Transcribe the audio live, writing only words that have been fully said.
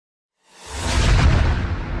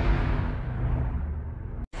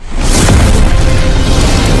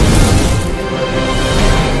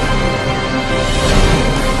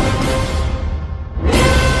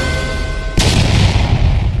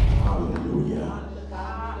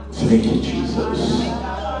Thank you, Jesus.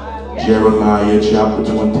 Jeremiah chapter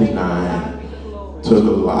 29. To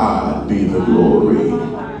the Lord be the glory.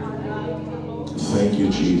 Thank you,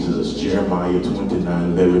 Jesus. Jeremiah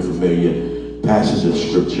 29, very familiar passage of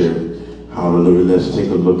scripture. Hallelujah. Let's take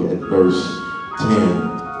a look at verse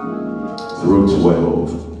 10 through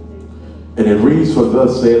 12. And it reads, "For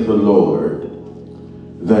thus saith the Lord,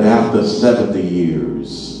 that after 70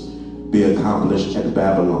 years be accomplished at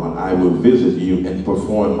Babylon, I will visit you and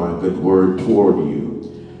perform my good word toward you,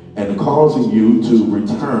 and causing you to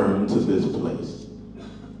return to this place.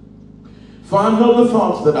 For I know the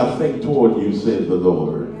thoughts that I think toward you, saith the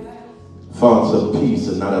Lord, thoughts of peace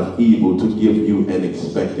and not of evil, to give you an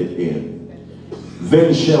expected end.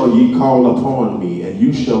 Then shall ye call upon me, and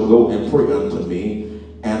you shall go and pray unto me,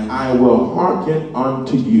 and I will hearken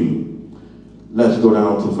unto you." Let's go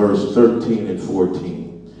down to verse 13 and 14.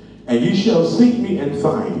 "And ye shall seek me and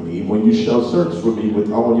find me, when you shall search for me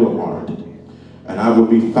with all your heart. And I will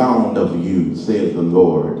be found of you, saith the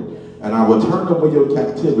Lord. And I will turn away your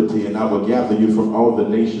captivity, and I will gather you from all the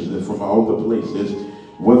nations and from all the places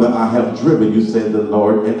whither I have driven you, saith the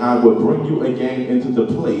Lord. And I will bring you again into the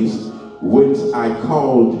place whence I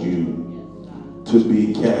called you to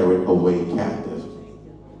be carried away captive."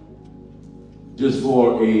 Just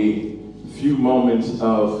for a few moments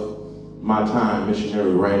of my time,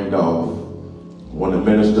 Missionary Randolph, I want to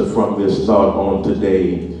minister from this thought on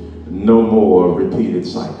today: no more repeated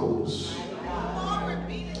cycles.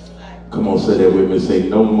 Come on, say that with me. Say,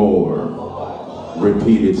 no more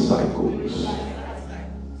repeated cycles.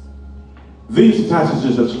 These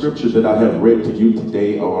passages of scripture that I have read to you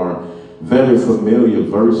today are very familiar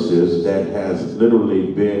verses that has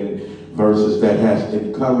literally been verses that has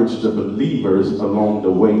encouraged the believers along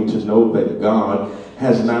the way to know that God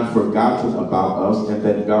has not forgotten about us, and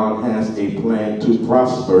that God has a plan to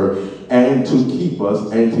prosper and to keep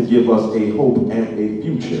us and to give us a hope and a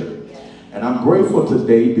future. And I'm grateful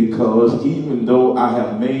today because even though I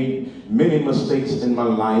have made many mistakes in my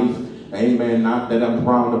life, amen, not that I'm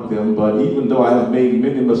proud of them, but even though I have made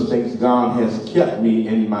many mistakes, God has kept me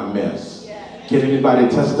in my mess. Can anybody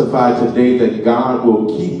testify today that God will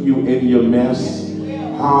keep you in your mess?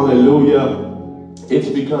 Hallelujah. It's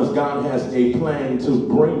because God has a plan to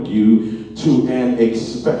bring you to an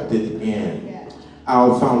expected end.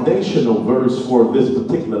 Our foundational verse for this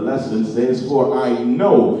particular lesson says, "For I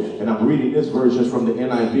know," and I'm reading this version from the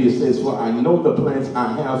NIV, it says, "For I know the plans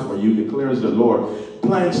I have for you, declares the Lord,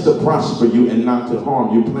 plans to prosper you and not to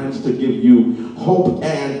harm you, plans to give you hope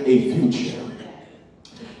and a future."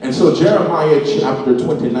 And so Jeremiah chapter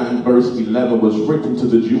 29 verse 11 was written to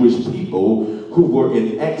the Jewish people who were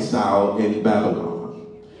in exile in Babylon.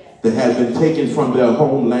 They had been taken from their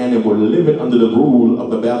homeland and were living under the rule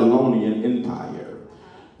of the Babylonian Empire.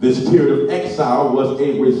 This period of exile was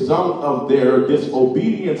a result of their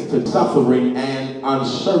disobedience to suffering and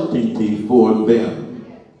uncertainty for them.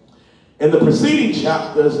 In the preceding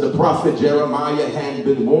chapters, the prophet Jeremiah had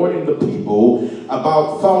been warning the people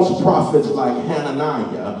about false prophets like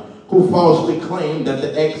Hananiah, who falsely claimed that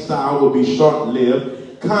the exile would be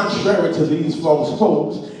short-lived. Contrary to these false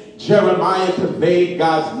hopes, Jeremiah conveyed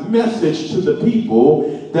God's message to the people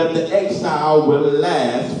that the exile will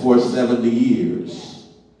last for 70 years.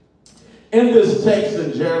 In this text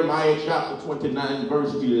in Jeremiah chapter 29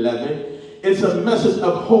 verse 11, it's a message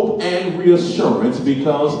of hope and reassurance,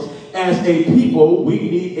 because as a people, we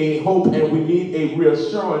need a hope and we need a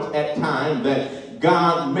reassurance at times that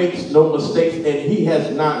God makes no mistakes and he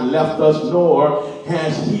has not left us, nor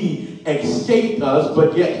has he escaped us,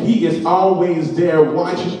 but yet he is always there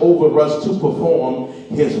watching over us to perform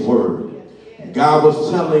his word. God was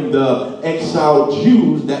telling the exiled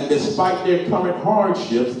Jews that despite their current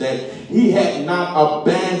hardships, that he had not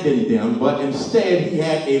abandoned them, but instead he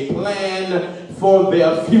had a plan for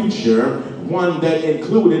their future, one that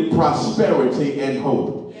included prosperity and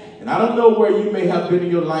hope. And I don't know where you may have been in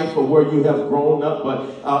your life or where you have grown up, but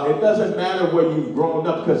it doesn't matter where you've grown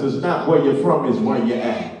up, because it's not where you're from, it's where you're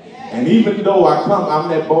at. And even though I'm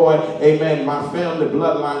that boy, amen, my family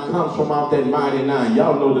bloodline comes from out that mighty nine.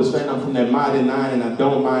 Y'all know the saying, I'm from that mighty nine and I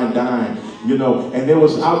don't mind dying, you know. And it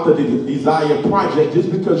was out the Desire Project. Just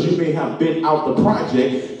because you may have been out the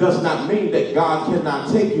project does not mean that God cannot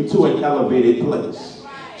take you to an elevated place.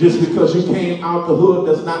 Just because you came out the hood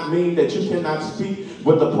does not mean that you cannot speak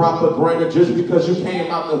with the proper grammar. Just because you came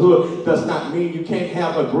out the hood does not mean you can't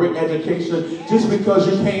have a great education. Just because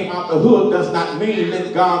you came out the hood does not mean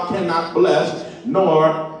that God cannot bless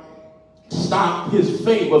nor stop his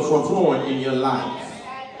favor from flowing in your life.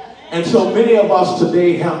 And so many of us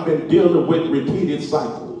today have been dealing with repeated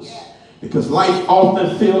cycles. Because life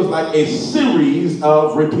often feels like a series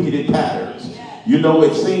of repeated patterns. You know,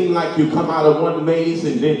 it seems like you come out of one maze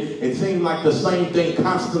and then it seems like the same thing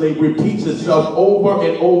constantly repeats itself over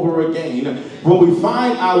and over again. When we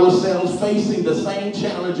find ourselves facing the same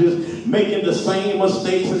challenges, making the same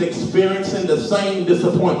mistakes and experiencing the same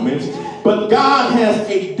disappointments, but God has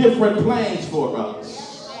a different plans for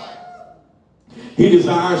us. He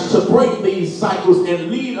desires to break these cycles and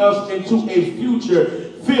lead us into a future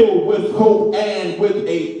filled with hope and with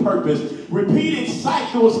a purpose. Repeated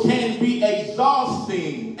cycles can be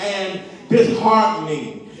exhausting and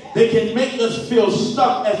disheartening. They can make us feel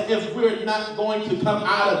stuck as if we're not going to come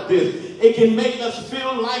out of this. It can make us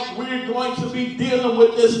feel like we're going to be dealing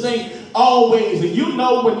with this thing always. And you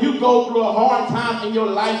know, when you go through a hard time in your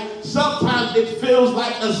life, sometimes it feels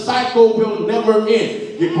like the cycle will never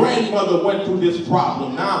end. Your grandmother went through this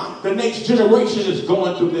problem. Now the next generation is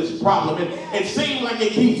going through this problem. And it seems like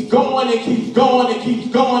it keeps going, it keeps going, it keeps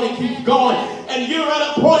going, it keeps going. And you're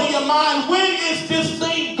at a point in your mind, when is this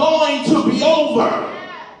thing going to be over?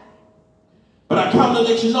 But I come to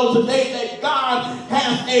let you know today that God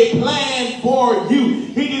has a plan for you.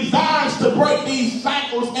 He desires to break these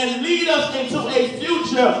cycles and lead us into a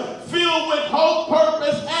future filled with hope,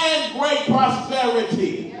 purpose, and great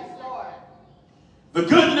prosperity. Yes, Lord. The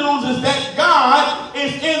good news is that God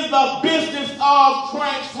is in the business of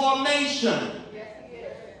transformation.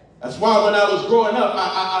 That's why when I was growing up,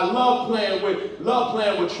 I love playing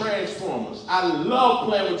with Transformers. I love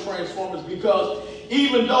playing with Transformers because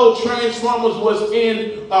even though Transformers was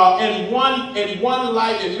in one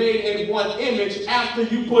light and made in one image, after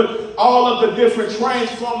you put all of the different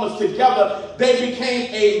Transformers together, they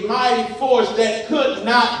became a mighty force that could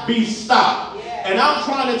not be stopped. And I'm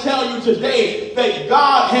trying to tell you today that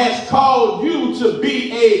God has called you to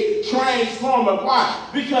be a transformer. Why?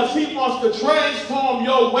 Because he wants to transform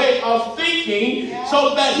your way of thinking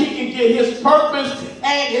so that he can get his purpose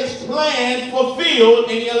and his plan fulfilled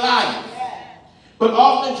in your life. But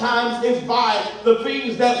oftentimes it's by the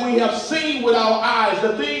things that we have seen with our eyes,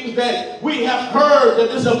 the things that we have heard,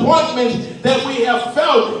 the disappointments that we have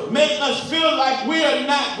felt make us feel like we are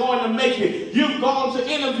not going to make it. You've gone to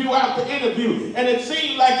interview after interview, and it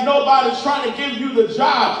seems like nobody's trying to give you the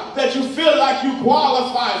job that you feel like you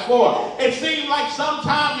qualify for. It seems like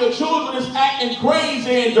sometimes your children is acting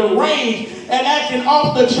crazy and deranged and acting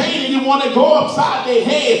off the chain, and you want to go upside their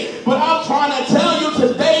head. But I'm trying to tell you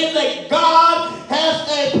today that God has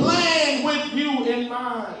a plan with you in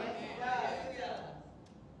mind.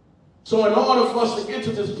 So in order for us to get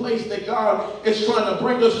to this place that God is trying to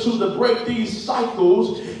bring us to break these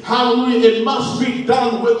cycles, hallelujah, it must be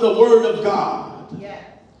done with the word of God.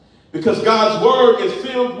 Because God's word is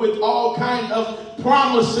filled with all kinds of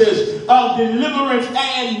promises of deliverance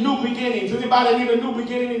and new beginnings. Anybody need a new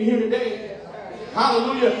beginning in here today?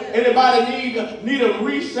 Hallelujah. Anybody need a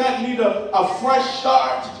reset, need a fresh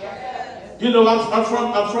start? You know, I'm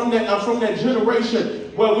from that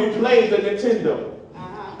generation where we played the Nintendo.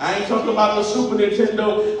 I ain't talking about the Super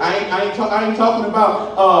Nintendo. I ain't talking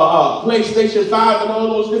about PlayStation 5 and all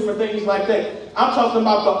those different things like that. I'm talking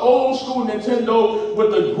about the old school Nintendo with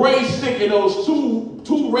the gray stick and those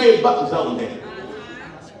two red buttons on there.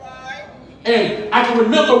 And I can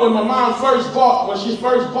remember when my mom when she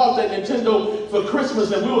first bought that Nintendo for Christmas,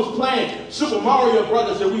 and we was playing Super Mario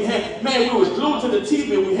Brothers, and we was glued to the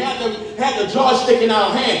TV, and we had the joystick in our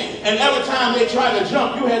hand, and every time they tried to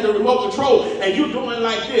jump, you had the remote control, and you doing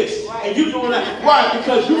like this, and you doing like, why?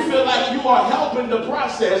 Because you feel like you are helping the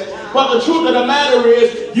process, but the truth of the matter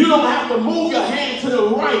is, you don't have to move your hand to the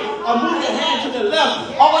right, or move your hand to the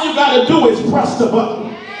left. All you got to do is press the button.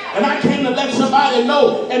 And I came to let somebody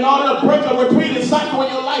know, in order to break a repeated cycle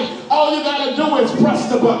in your life, all you got to do is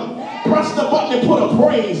press the button. Press the button and put a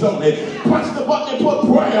praise on it. Press the button and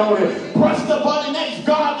put prayer on it. Press the button and ask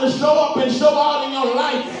God to show up and show out in your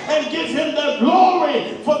life and give him the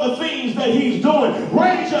glory for the things that he's doing.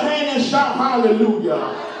 Raise your hand and shout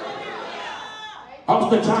hallelujah.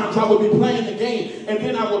 Oftentimes I would be playing the game, and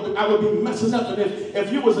then I would be messing up. And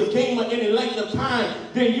if you was a gamer any length of time,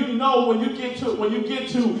 then you know when you get to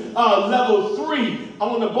level 3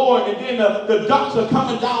 on the board, and then the ducks are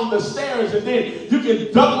coming down the stairs, and then you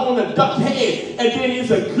can duck on the duck's head, and then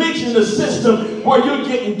it's a glitch in the system where you're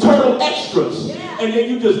getting turtle extras. And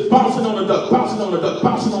then you just bouncing on the duck, bouncing on the duck,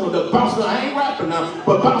 bouncing on the duck, bouncing on. I ain't rapping now,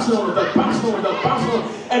 but bouncing on the duck, bouncing on the duck, bouncing on.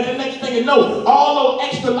 And the next thing you know, all those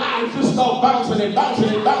extra lives just start bouncing and bouncing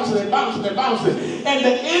and bouncing and bouncing and bouncing. And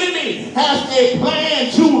the enemy has a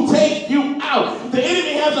plan to take you out. The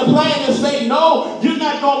enemy has a plan to say, no, you're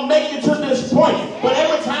not going to make it to this point. But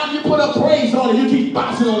every time you put a praise on it. You keep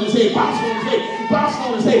bouncing on his head, bouncing on his head, bouncing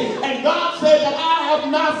on his head. And God said that I have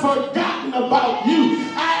not forgotten about you.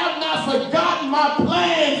 I have not forgotten my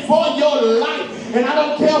plan for your life. And I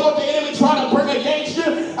don't care what the enemy try to bring against you.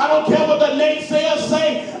 I don't care what the naysayers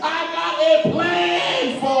say. I got a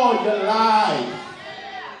plan for your life.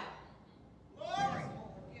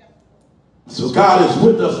 So God is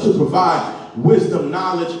with us to provide wisdom,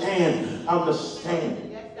 knowledge, and understanding.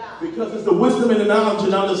 Because it's the wisdom and the knowledge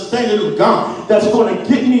and understanding of God that's going to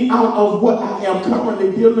get me out of what I am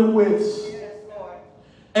currently dealing with.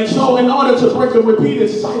 And so in order to break a repeated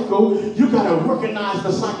cycle, you got to recognize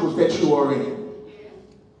the cycles that you are in.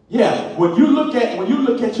 Yeah, when you look at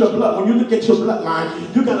your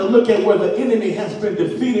bloodline, you got to look at where the enemy has been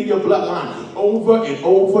defeating your bloodline over and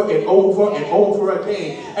over and over and over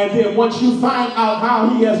again. And then once you find out how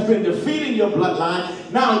he has been defeating your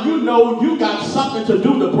bloodline, now you know you got something to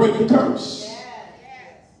do to break the curse.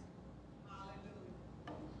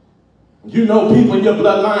 You know people in your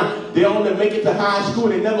bloodline, they only make it to high school,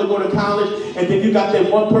 they never go to college, and then you got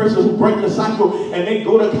that one person who breaks the cycle and they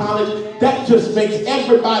go to college. That just makes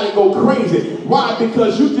everybody go crazy. Why?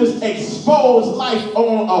 Because you just expose life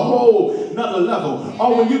on a whole another level.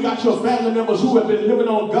 Or when you got your family members who have been living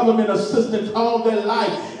on government assistance all their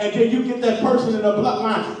life, and then you get that person in the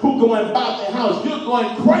bloodline who going about their house, you're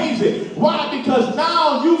going crazy. Why? Because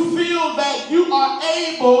now you feel that you are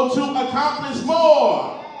able to accomplish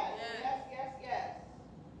more.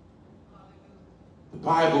 The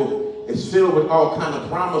Bible is filled with all kind of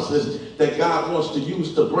promises that God wants to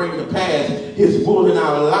use to bring to pass his will in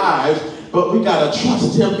our lives, but we got to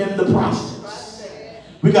trust him in the process.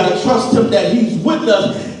 We got to trust him that he's with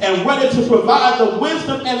us and ready to provide the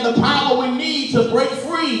wisdom and the power we need to break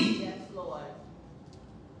free. Yes, Lord.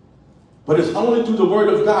 But it's only through the word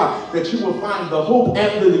of God that you will find the hope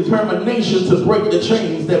and the determination to break the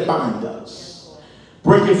chains that bind us.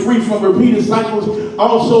 Breaking free from repeated cycles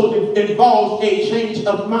also involves a change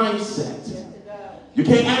of mindset. You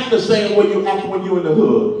can't act the same way you act when you're in the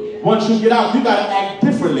hood. Once you get out, you got to act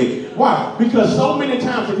differently. Why? Because so many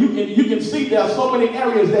times, and you can see there are so many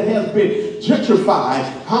areas that has been gentrified.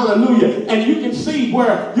 Hallelujah. And you can see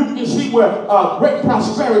where great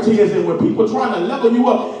prosperity is, and where people trying to level you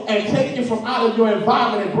up and take you from out of your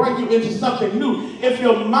environment and bring you into something new. If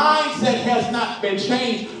your mindset has not been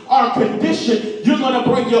changed or conditioned, you're going to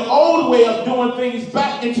bring your old way of doing things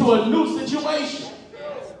back into a new situation.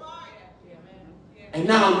 And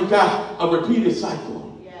now you got a repeated cycle.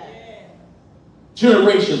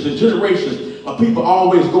 Generations and generations of people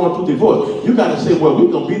always going through divorce. You got to say, well,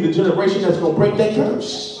 we're going to be the generation that's going to break that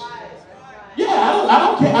curse. Yeah, I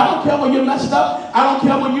don't care. I don't care when you messed up. I don't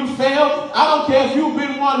care when you failed. I don't care if you've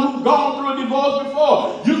been one who's gone through a divorce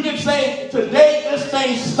before. You can say, today this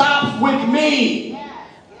thing stops with me.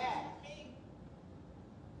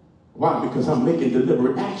 Why? Because I'm making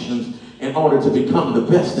deliberate actions in order to become the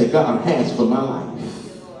best that God has for my life.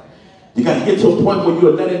 You got to get to a point where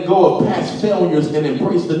you're letting go of past failures and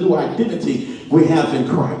embrace the new identity we have in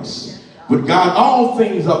Christ. With God, all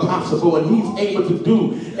things are possible, and he's able to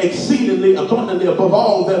do exceedingly abundantly above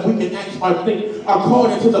all that we can ask or think,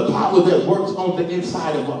 according to the power that works on the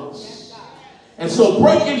inside of us. And so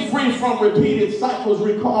breaking free from repeated cycles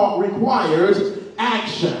requires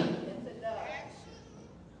action.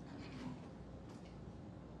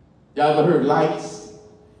 Y'all ever heard lights,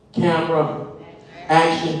 camera,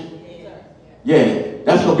 action? Yeah,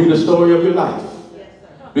 that's going to be the story of your life.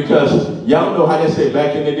 Because y'all know how they say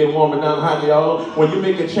back then they didn't warm it down hot, y'all. When you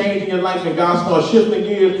make a change in your life and God starts shifting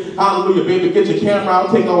gears, hallelujah, baby, get your camera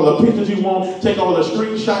out, take all the pictures you want, take all the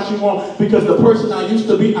screenshots you want, because the person I used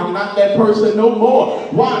to be, I'm not that person no more.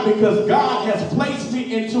 Why? Because God has placed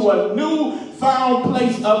me into a new found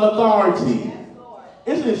place of authority.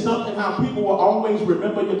 Isn't it something how people will always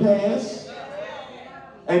remember your past?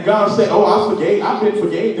 And God said, oh, I've been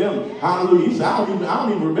forgave them. Hallelujah. He said, I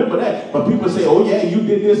don't even remember that. But people say, oh yeah, you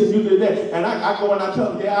did this and you did that. And I go and I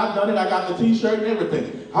tell them, yeah, I've done it. I got the t-shirt and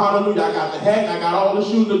everything. Hallelujah. I got the hat. I got all the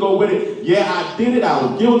shoes to go with it. Yeah, I did it. I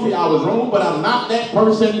was guilty. I was wrong, but I'm not that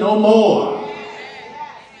person no more.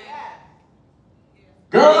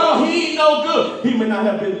 Girl, he ain't no good. He may not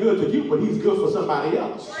have been good to you, but he's good for somebody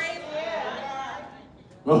else.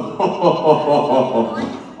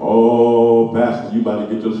 Oh, Pastor, you about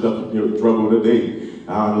to get yourself in trouble today.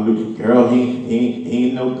 Hallelujah. Girl, he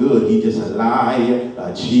ain't no good. He just a liar,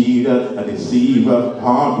 a cheater, a deceiver,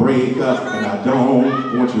 heartbreaker, and I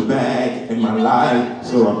don't want you back in my life.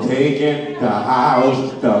 So I'm taking the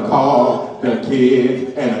house, the car, the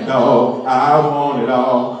kids, and the dog. I want it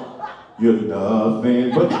all. You're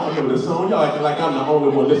nothing. But y'all know the song. Y'all acting like I'm the only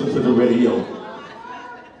one listening to the radio.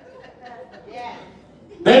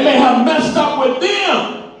 They may have messed up with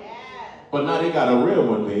them, but now they got a real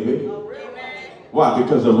one, baby. Why?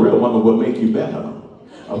 Because a real woman will make you better.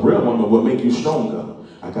 A real woman will make you stronger.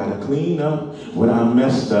 I gotta clean up what I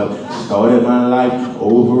messed up. Started my life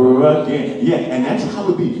over again. Yeah, and that's how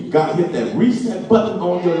it be. God hit that reset button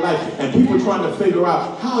on your life, and people trying to figure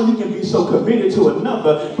out how you can be so committed to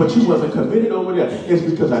another, but you wasn't committed over there. It's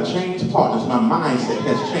because I changed partners. My mindset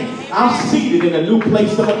has changed. I'm seated in a new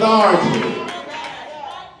place of authority.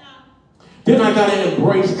 Then I gotta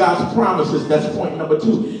embrace God's promises. That's point number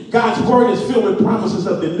 2. God's word is filled with promises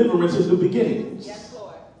of deliverance and new beginnings.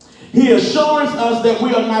 He assures us that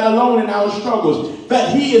we are not alone in our struggles,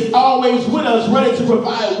 that he is always with us, ready to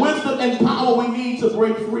provide wisdom and power we need to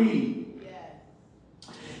break free.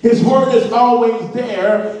 His word is always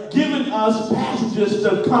there, giving us passages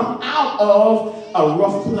to come out of a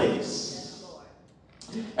rough place.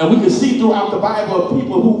 And we can see throughout the Bible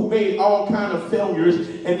people who've made all kind of failures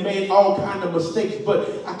and made all kind of mistakes. But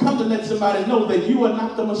I come to let somebody know that you are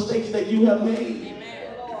not the mistakes that you have made.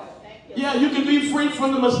 Yeah, you can be free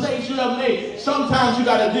from the mistakes you have made. Sometimes you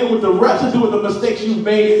got to deal with the residue of the mistakes you've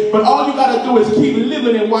made, but all you got to do is keep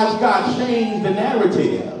living and watch God change the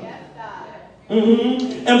narrative.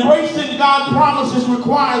 Embracing God's promises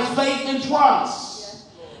requires faith and trust.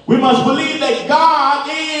 We must believe that God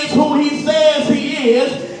is who he says he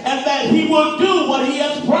is and that he will do what he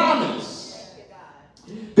has promised.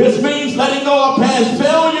 This means letting go of past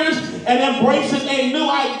failures and embracing a new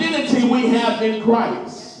identity we have in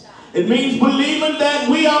Christ. It means believing that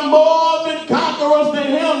we are more than conquerors than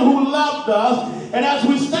him who loved us. And as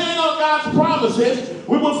we stand on God's promises,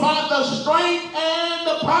 we will find the strength and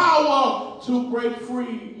the power to break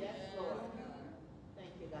free. Yes, Lord.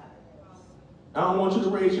 Thank you, God. I don't want you to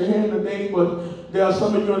raise your hand today, but there are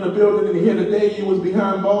some of you in the building and here today you was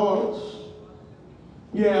behind bars.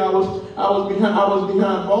 Yeah, I was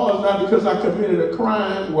behind bars, not because I committed a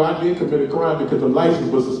crime. Well, I did commit a crime because the license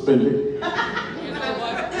was suspended.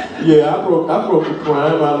 Yeah, I broke the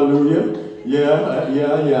crime, hallelujah.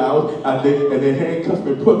 I did, and they handcuffed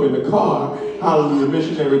me, put me in the car, hallelujah,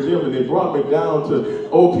 missionary deal, and they brought me down to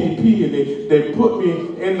OPP, and they put me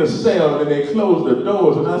in the cell, and they closed the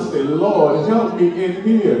doors, and I said, Lord, help me in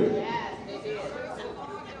here.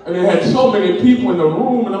 And they had so many people in the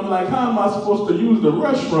room, and I'm like, how am I supposed to use the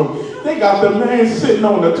restroom? They got the man sitting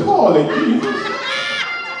on the toilet, Jesus.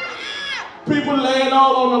 People laying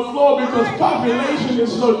all on the floor because population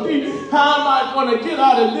is so deep. How am I going to get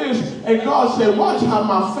out of this? And God said, watch how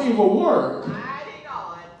my favor work.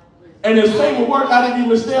 And his favor worked. I didn't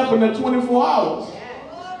even stay up in that 24 hours.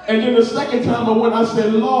 And then the second time I went, I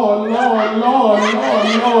said, Lord, help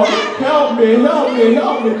me,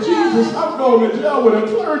 Jesus, I'm going to jail with a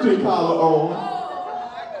clergy collar on.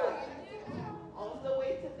 On the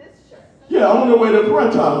way to this church. Yeah, on the way to prayer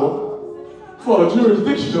tower for a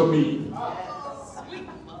jurisdictional meeting.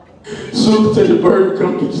 Soon take the bird and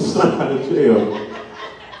come get your son out of jail.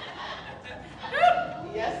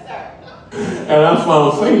 Yes, sir. And I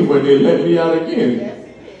found favor and they let me out again. Yes,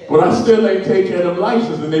 but I still ain't take care of them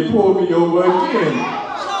license and they pulled me over again.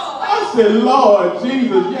 I said, Lord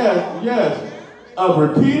Jesus, yes. A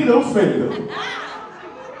repeated offender.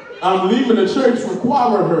 I'm leaving the church for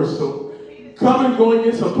choir rehearsal. Coming, going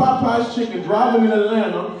to get some Popeye's chicken, driving in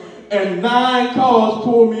Atlanta. And 9 cars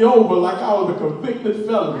pulled me over like I was a convicted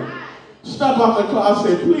felon. Step out the car. I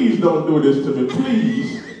said, please don't do this to me,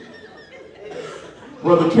 please.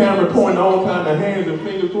 Brother Cameron pointing all kinds of hands and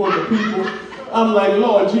fingers towards the people. I'm like,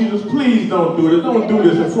 Lord Jesus, please don't do this. Don't do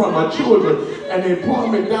this in front of my children. And they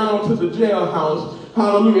brought me down to the jailhouse.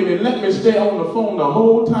 Hallelujah. And they let me stay on the phone the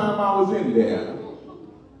whole time I was in there.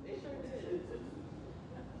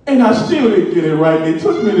 And I still didn't get it right. They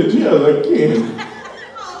took me to jail again.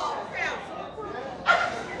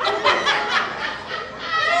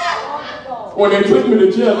 When they took me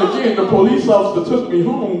to jail again, the police officer took me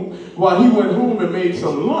home while he went home and made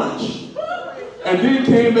some lunch. And then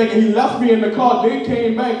came back and he left me in the car, then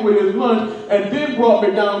came back with his lunch and then brought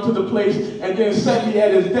me down to the place and then set me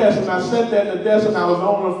at his desk. And I sat there at the desk and I was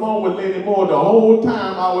on the phone with Lady Moore the whole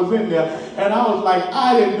time I was in there. And I was like,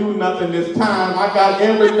 I didn't do nothing this time. I got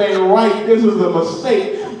everything right. This is a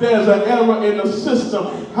mistake. There's an error in the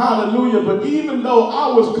system. Hallelujah. But even though I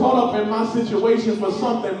was caught up in my situation for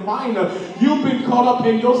something minor, you've been caught up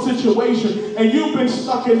in your situation and you've been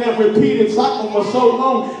stuck in that repeated cycle for so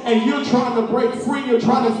long and you're trying to break free. You're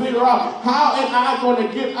trying to figure out, how am I going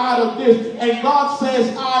to get out of this? And God says,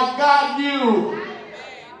 I got you.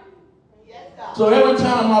 So every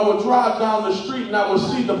time I would drive down the street and I would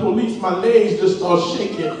see the police, my legs just start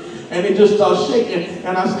shaking. And it just started shaking.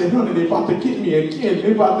 And I said, honey, they about to get me again.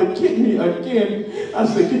 They about to get me again. I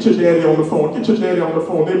said, get your daddy on the phone. Get your daddy on the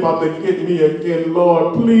phone. They about to get me again.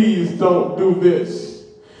 Lord, please don't do this.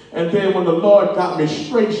 And then when the Lord got me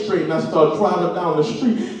straight, and I started driving down the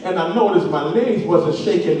street, and I noticed my legs wasn't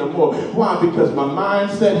shaking no more. Why? Because my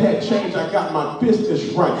mindset had changed. I got my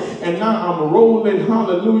business right. And now I'm rolling,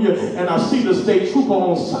 hallelujah, and I see the state trooper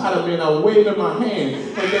on side of me, and I'm waving my hand.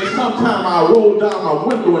 And then sometime I roll down my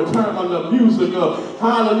window and turn my little music up.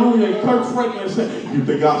 Hallelujah. And Kirk Franklin said, you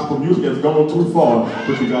think gospel music has gone too far,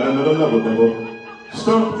 but you got another level, devil.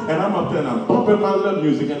 Stop, and I'm up there and I'm bumping my love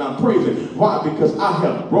music and I'm praising. Why? Because I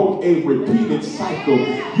have broke a repeated cycle.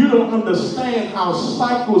 You don't understand how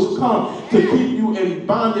cycles come to keep you in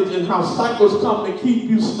bondage and how cycles come to keep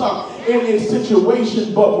you stuck in a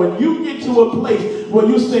situation. But when you get to a place where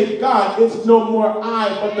you say, God, it's no more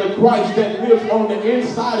I, but the Christ that lives on the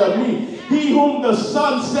inside of me. He whom the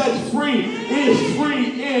Son sets free is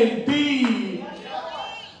free indeed.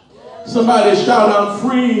 Somebody shout, I'm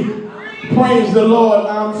free. Praise the Lord,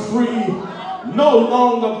 I'm free. No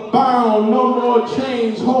longer bound, no more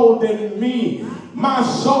chains holding me. My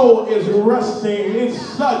soul is resting. It's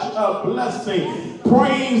such a blessing.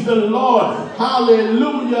 Praise the Lord.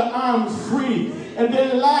 Hallelujah, I'm free. And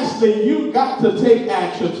then lastly, you got to take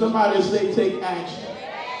action. Somebody say take action.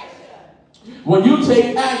 When you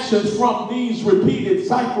take actions from these repeated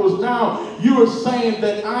cycles, now you're saying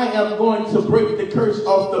that I am going to break the curse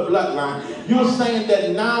off the bloodline. You're saying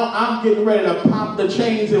that now I'm getting ready to pop the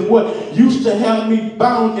chains, and what used to have me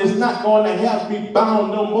bound is not going to have me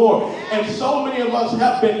bound no more. And so many of us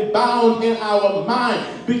have been bound in our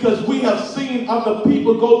mind because we have seen other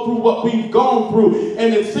people go through what we've gone through,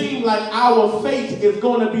 and it seems like our fate is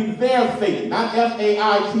going to be their fate, not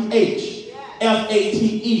F-A-I-T-H.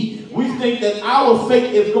 F-A-T-E. We think that our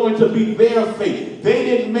fate is going to be their fate. They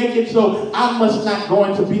didn't make it, so I must not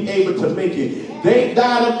going to be able to make it. They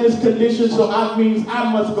died of this condition, so that means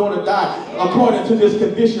I must going to die according to this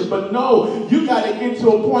condition. But no, you got to get to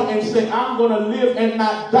a point and say, I'm going to live and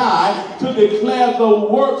not die to declare the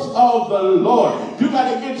works of the Lord. You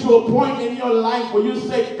got to get to a point in your life where you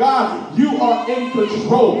say, God, you are in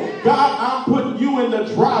control. God, I'm putting you in the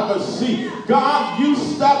driver's seat. God, you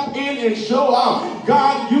step in and show out.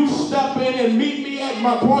 God, you step in and meet me at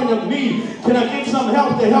my point of need. Can I get some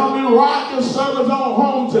help to help me ride the service on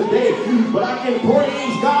home today? But I can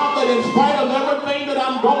praise God that in spite of everything that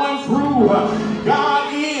I'm going through,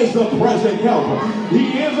 God is a present help.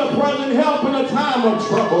 He is a present help in a time of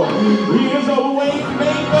trouble. He is a way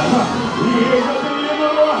maker. He is a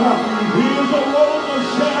deliverer. He is a rose of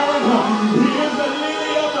Sharon. He is the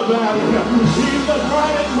lily of the valley. He is the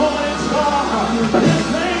brightest morning star. His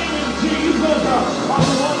name is Jesus, a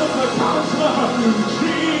wonderful counselor.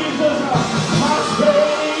 Jesus, my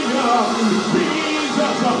Savior.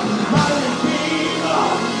 Jesus, my Redeemer.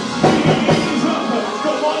 Jesus,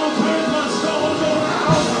 the one who turns my souls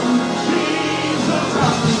around. Jesus,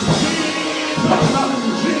 Jesus,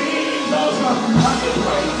 I can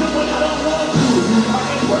praise him when I don't want to. I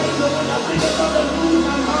can praise him when I think I'm going to lose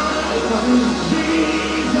my mind.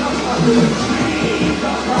 Jesus, Jesus,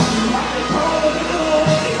 I can call him in the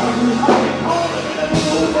morning. I can call him in the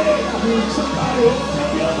noonday. Somebody open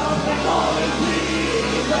up your mouth and call him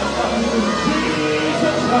Jesus.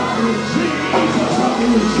 Jesus, Jesus,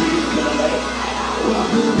 Jesus,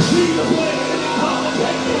 Jesus, when you come and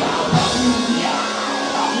take me out. Yeah.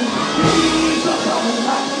 Jesus, I'm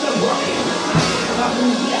going to praise his name.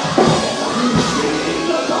 Yeah.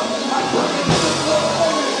 Jesus, I'm going to give him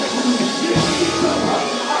glory. Jesus, I'm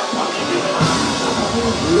going to give him honor.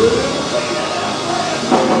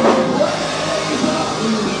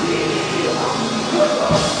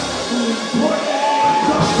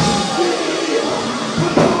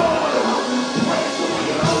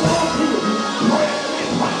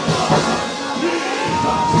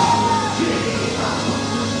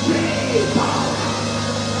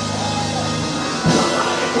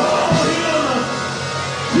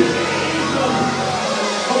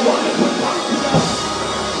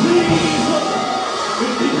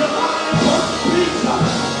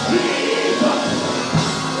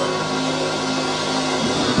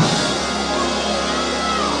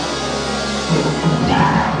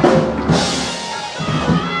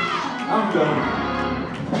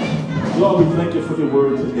 Lord, we thank you for your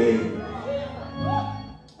word today.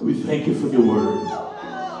 We thank you for your word.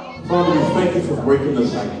 Father, we thank you for breaking the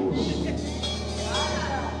cycles.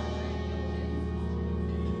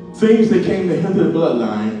 Things that came to hinder the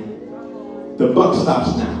bloodline, the buck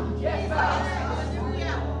stops now.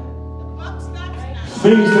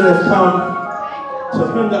 Things that have come to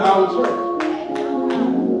hinder our church,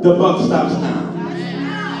 the buck stops now.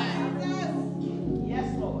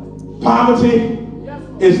 Poverty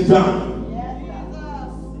is done.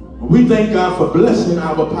 We thank God for blessing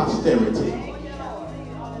our posterity.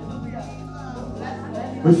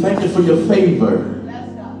 We thank you for your favor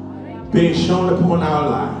being shown upon our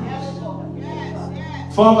lives.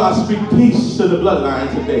 Father, I speak peace to the bloodline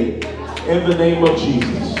today in the name of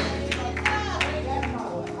Jesus.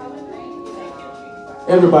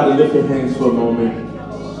 Everybody lift your hands for a moment.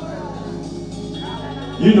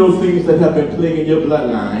 You know things that have been plaguing your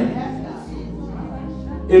bloodline.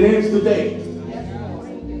 It ends today.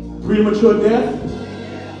 Premature death,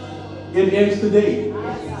 it ends today.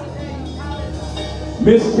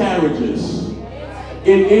 Miscarriages,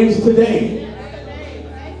 it ends today.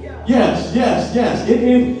 Yes, yes, yes, it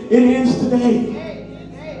ends today.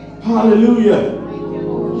 Hallelujah.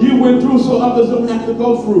 You went through so others don't have to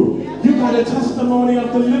go through. You got a testimony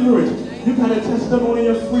of deliverance. You got a testimony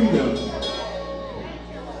of freedom.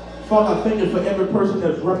 Father, I thank you for every person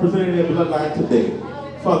that's represented in the bloodline today.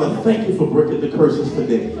 Father, thank you for breaking the curses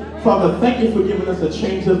today. Father, thank you for giving us a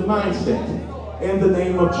change of mindset in the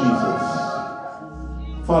name of Jesus.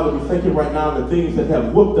 Father, we thank you right now the things that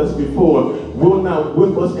have whooped us before will not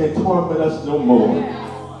whip us and torment us no more.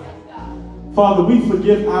 Father, we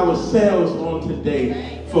forgive ourselves on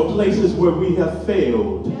today for places where we have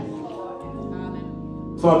failed.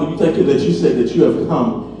 Father, we thank you that you said that you have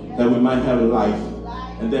come that we might have life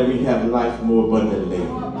and that we have life more abundantly.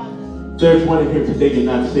 There's one in here today, you're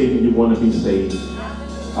not saved and you want to be saved.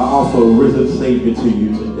 I offer a risen Savior to you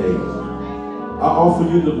today. I offer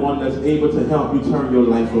you the one that's able to help you turn your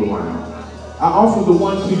life around. I offer the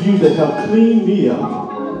one to you that helped clean me up.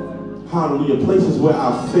 Hallelujah. Places where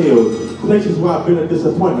I failed. Places where I've been a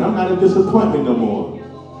disappointment. I'm not a disappointment no more.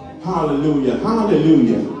 Hallelujah.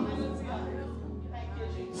 Hallelujah.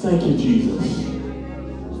 Thank you, Jesus.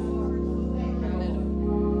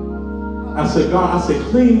 I said, God,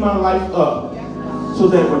 clean my life up so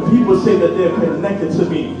that when people say that they're connected to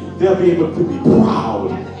me, they'll be able to be proud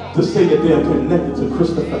to say that they're connected to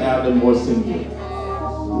Christopher Allen Moore Sr.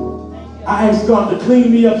 I asked God to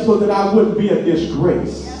clean me up so that I wouldn't be a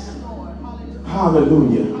disgrace.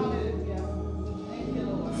 Hallelujah.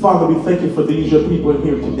 Father, we thank you for these, your people in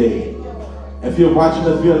here today. If you're watching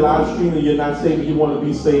us via live stream and you're not saved and you want to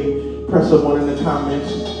be saved, press a 1 in the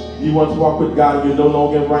comments. You want to walk with God, you're no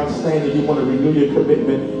longer in right standing, you want to renew your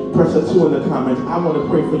commitment, press a 2 in the comments. I want to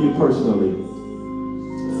pray for you personally.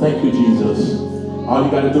 Thank you, Jesus. All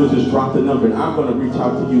you got to do is just drop the number, and I'm going to reach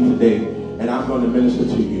out to you today, and I'm going to minister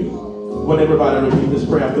to you. Want everybody to repeat this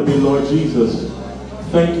prayer after me. Lord Jesus,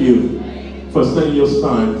 thank you for sending your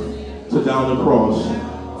son to down the cross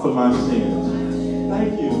for my sins.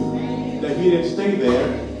 Thank you that he didn't stay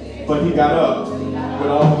there, but he got up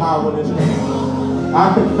with all power in his hand.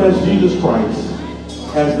 I confess Jesus Christ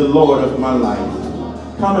as the Lord of my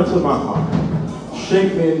life. Come into my heart.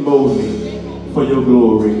 Shape me and mold me for your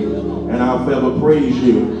glory. And I'll forever praise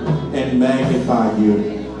you and magnify you.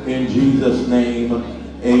 In Jesus' name,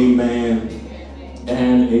 amen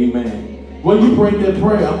and amen. Well, you prayed that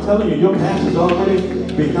prayer. I'm telling you, your past is already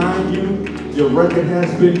behind you. Your record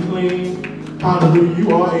has been clean. Hallelujah.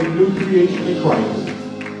 You are a new creation in Christ.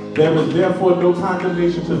 There is therefore no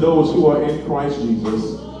condemnation to those who are in Christ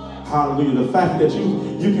Jesus. Hallelujah. The fact that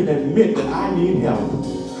you can admit that I need help.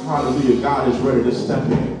 Hallelujah. God is ready to step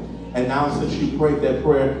in. And now since you prayed that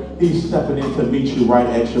prayer, he's stepping in to meet you right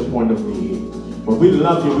at your point of need. But we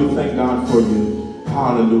love you. We thank God for you.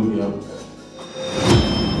 Hallelujah.